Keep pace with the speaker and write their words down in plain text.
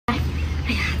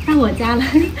我家了，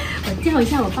我叫一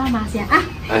下我爸妈先啊。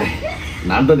哎，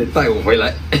难得你带我回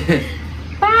来，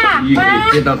爸终于可妈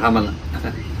以见到他们了。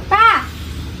爸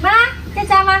妈在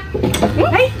家吗？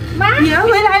哎，妈，女儿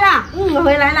回来了。我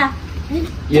回来了。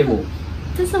岳母，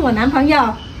这是我男朋友。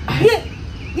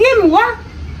岳母啊，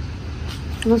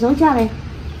什么时候嫁的？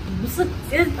不是，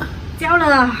交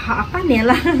了半年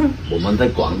了。我们在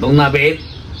广东那边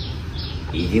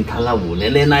已经谈了5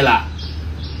年恋爱了，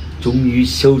终于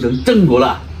修成正果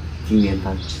了。今年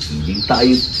他已经答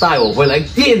应带我回来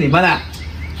见你们了。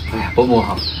哎呀，伯母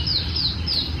好。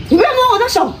你不要摸我的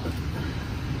手。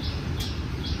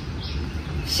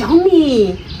小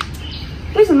米，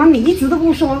为什么你一直都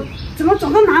不说？怎么找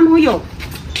到男朋友？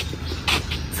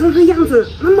这个样子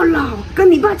那么老，跟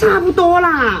你爸差不多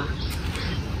啦。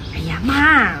哎呀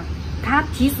妈，他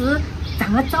其实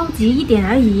长得着急一点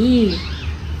而已。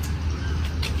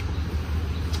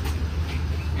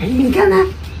哎，你看他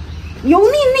油腻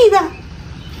腻的，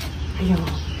哎呦，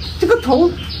这个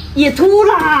头也秃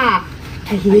啦。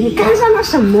哎呀，你干上了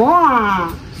什么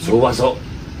啊？俗话说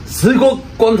，10个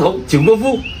光头9个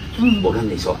富。我跟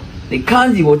你说，你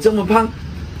看见我这么胖，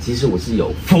其实我是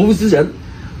有福之人。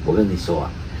我跟你说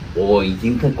啊，我已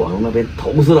经在广东那边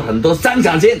投资了很多商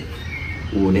场钱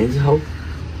，5年之后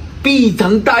必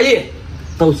成大业，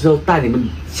到时候带你们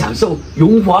享受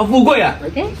荣华富贵啊！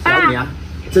小米啊，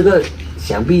这个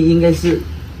想必应该是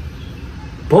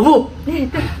伯父。对，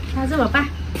他是我爸。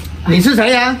你是谁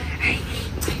呀？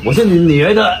我是你女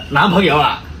儿的男朋友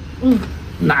啊。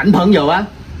男朋友啊？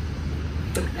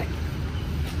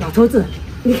老头子，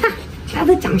你看他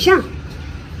的长相，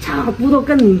差不多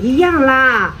跟你一样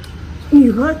啦。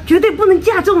女儿绝对不能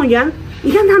嫁这种人。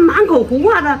你看他满口胡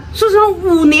话的，说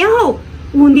5年后，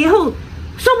说不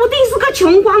定是个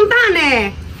穷光蛋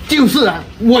呢。就是啊，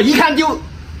我一看就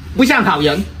不像好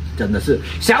人，真的是。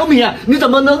小米啊，你怎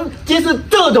么能结识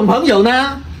这种朋友呢？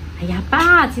哎呀，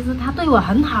爸，其实他对我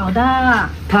很好的。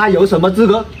他有什么资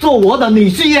格做我的女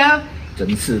婿呀？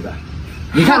真是的，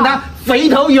你看他肥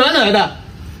头圆耳的，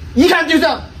一看就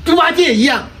像猪八戒一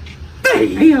样。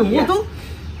对，哎呀，我都，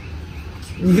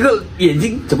你这个眼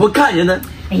睛怎么看人呢？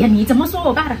哎呀，你怎么说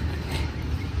我爸的？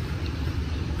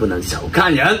不能小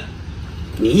看人，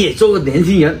你也做个年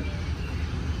轻人，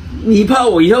你怕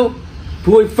我以后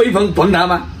不会飞黄腾达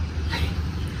吗？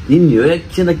你女儿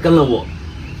现在跟了我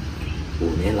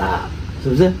5年啦，是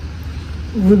不是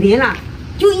？5年了，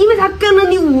就因为他跟了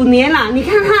你5年了，你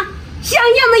看他像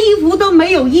样的衣服都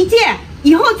没有一件，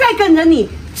以后再跟着你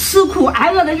吃苦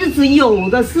挨饿的日子有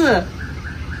的是。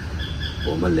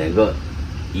我们2个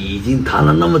已经谈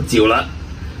了那么久了，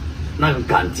那个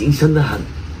感情深得很，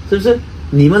是不是？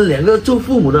你们2个做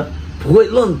父母的不会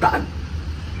乱八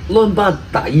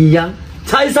打阴阳，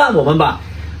拆散我们吧？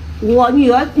我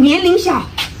女儿年龄小，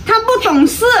她不懂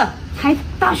事，才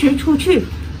大学出去，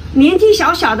年纪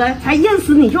小小的才认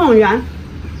识你这种人。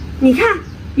你看，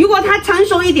如果她成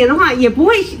熟一点的话，也不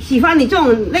会喜欢你这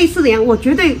种类似的人，我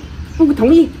绝对不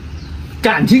同意。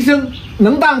感情深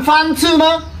能当饭吃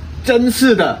吗？真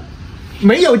是的，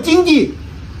没有经济，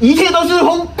一切都是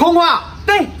空话。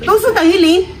对，都是等于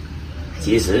0。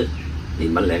其实你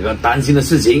们2个担心的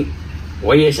事情，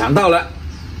我也想到了。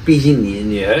毕竟你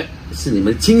女儿是你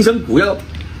们亲生骨肉，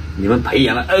你们培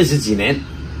养了20几年，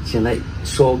现在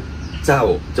说嫁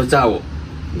我就嫁我，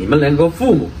你们2个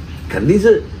父母肯定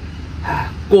是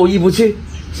过意不去，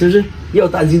是不是？又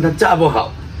担心她嫁不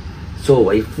好。作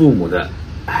为父母的，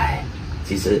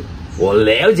其实我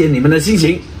了解你们的心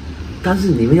情，但是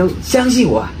你们要相信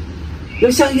我啊，要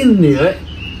相信女儿，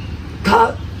她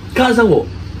看上我，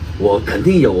我肯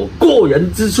定有我过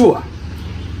人之处啊。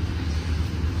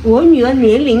我女儿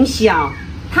年龄小，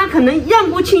她可能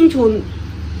认不清楚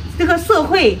这个社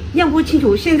会，认不清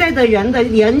楚现在的人的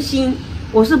人心，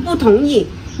我是不同意。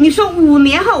你说5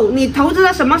年后你投资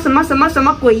了什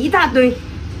么鬼一大堆，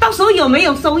到时候有没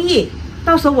有收益？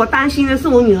到时候我担心的是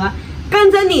我女儿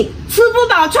跟着你吃不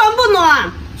饱穿不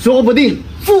暖，说不定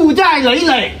负债累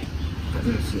累。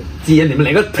既然你们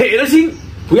2个铁了心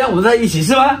不让我们在一起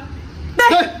是吗？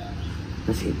对。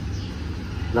那行，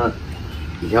那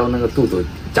以后那个肚子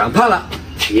长胖了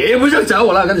也不要找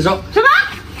我了，跟你说。什么？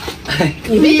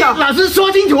你老实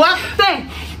说清楚啊！对，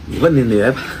你问你女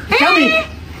儿吧。小米，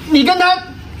你跟他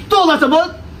做了什么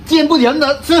见不人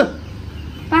的事？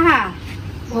爸，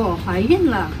我怀孕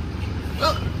了。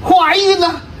怀孕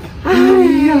了？哎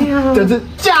呀，真是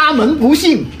家门不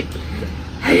幸。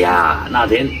哎呀，那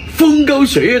天风沟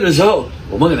水月的时候，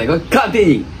我们2个看电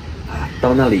影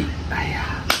到那里，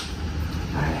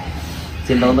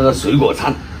见到那个水果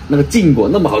餐，那个禁果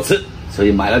那么好吃，所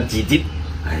以买了几斤。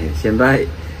现在，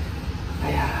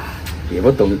也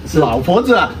不懂是老婆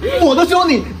子啊，我都说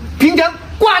你平常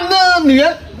惯那女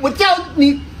人，我叫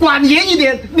你管严一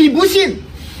点，你不信。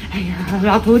哎呀，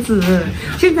老头子，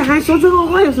现在还说这个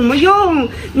话有什么用？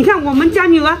你看我们家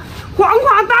女儿黄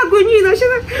花大闺女的，现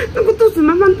在那个肚子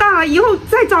慢慢大了，以后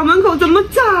再找门口怎么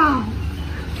找？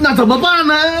那怎么办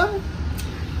呢？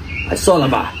哎，算了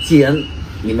吧，既然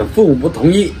你们父母不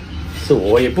同意，是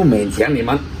我也不勉强你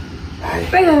们。哎，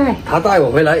对，他带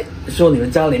我回来说你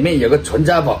们家里面有个传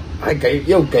家宝，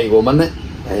又给我们呢。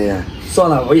哎呀，算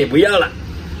了，我也不要了。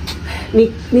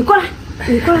你过来，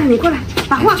你过来，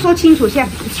把话说清楚先。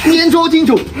先说清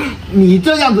楚，你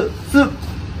这样子是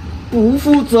不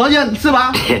负责任是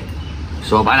吧？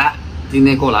说白了，今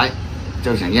天过来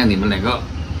就想让你们两个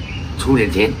出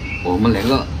点钱，我们两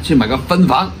个去买个分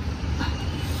房，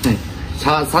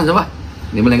差30万，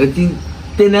你们两个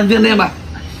掂量吧。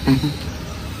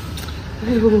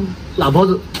哎呦，老婆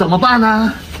子怎么办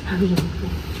呢？哎呦，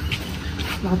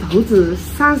老头子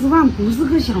，30万不是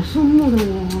个小数目的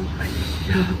哦。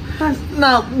但是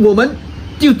那我们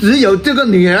就只有这个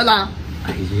女儿啦。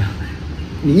哎呀，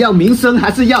你要名声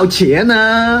还是要钱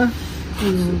呢？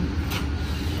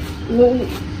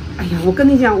哎呀，我跟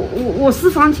你讲，我私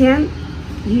房钱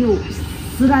也有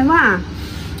10来万。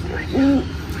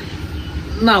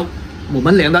那我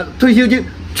们俩的退休金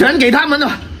全给他们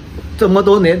了。这么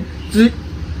多年，只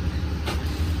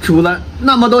出了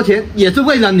那么多钱，也是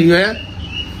为了女儿，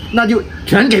那就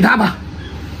全给他吧。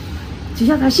只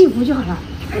要他幸福就好了。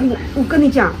我跟你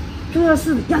讲，主要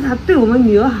是要他对我们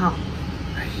女儿好。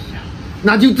哎呀，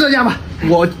那就这样吧，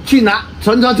我去拿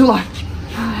存折出来。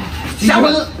小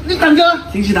伙子，你等着，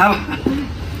进去拿吧。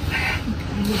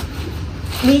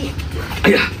你，哎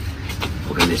呀，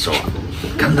我跟你说啊，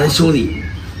刚才说你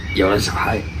有了小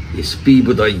孩也是逼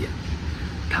不得已啊，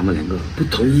他们两个不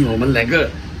同意我们两个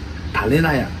谈恋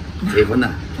爱啊，结婚啊。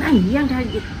那你让他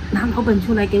拿老本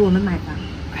出来给我们买吧。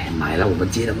哎呀，买了我们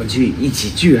接他们去一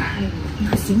起聚啊。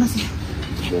那行吧行。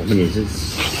我们也是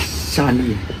善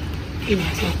意。哎呀，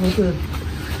小猴子，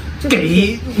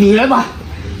给女儿吧。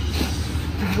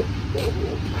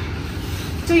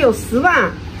这有10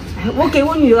万，我给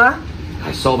我女儿。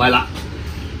哎，说白了，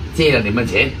借了你们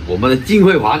钱，我们的金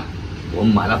会还。我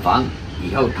们买了房，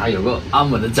以后他有个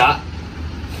安稳的家，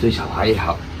对小孩也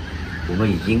好。我们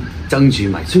已经争取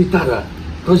买最大的，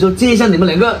到时候接上你们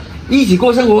两个一起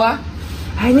过生活啊。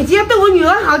哎，你只要对我女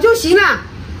儿好就行了。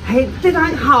哎，对她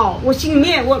好，我心里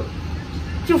面我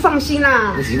就放心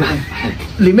啦。行吧，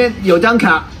里面有张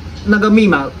卡，那个密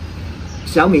码，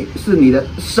小米是你的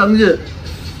生日。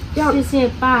谢谢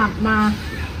爸妈。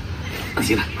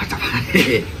行了，快走吧。嘿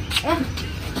嘿。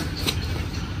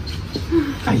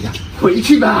哎呀，回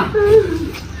去吧。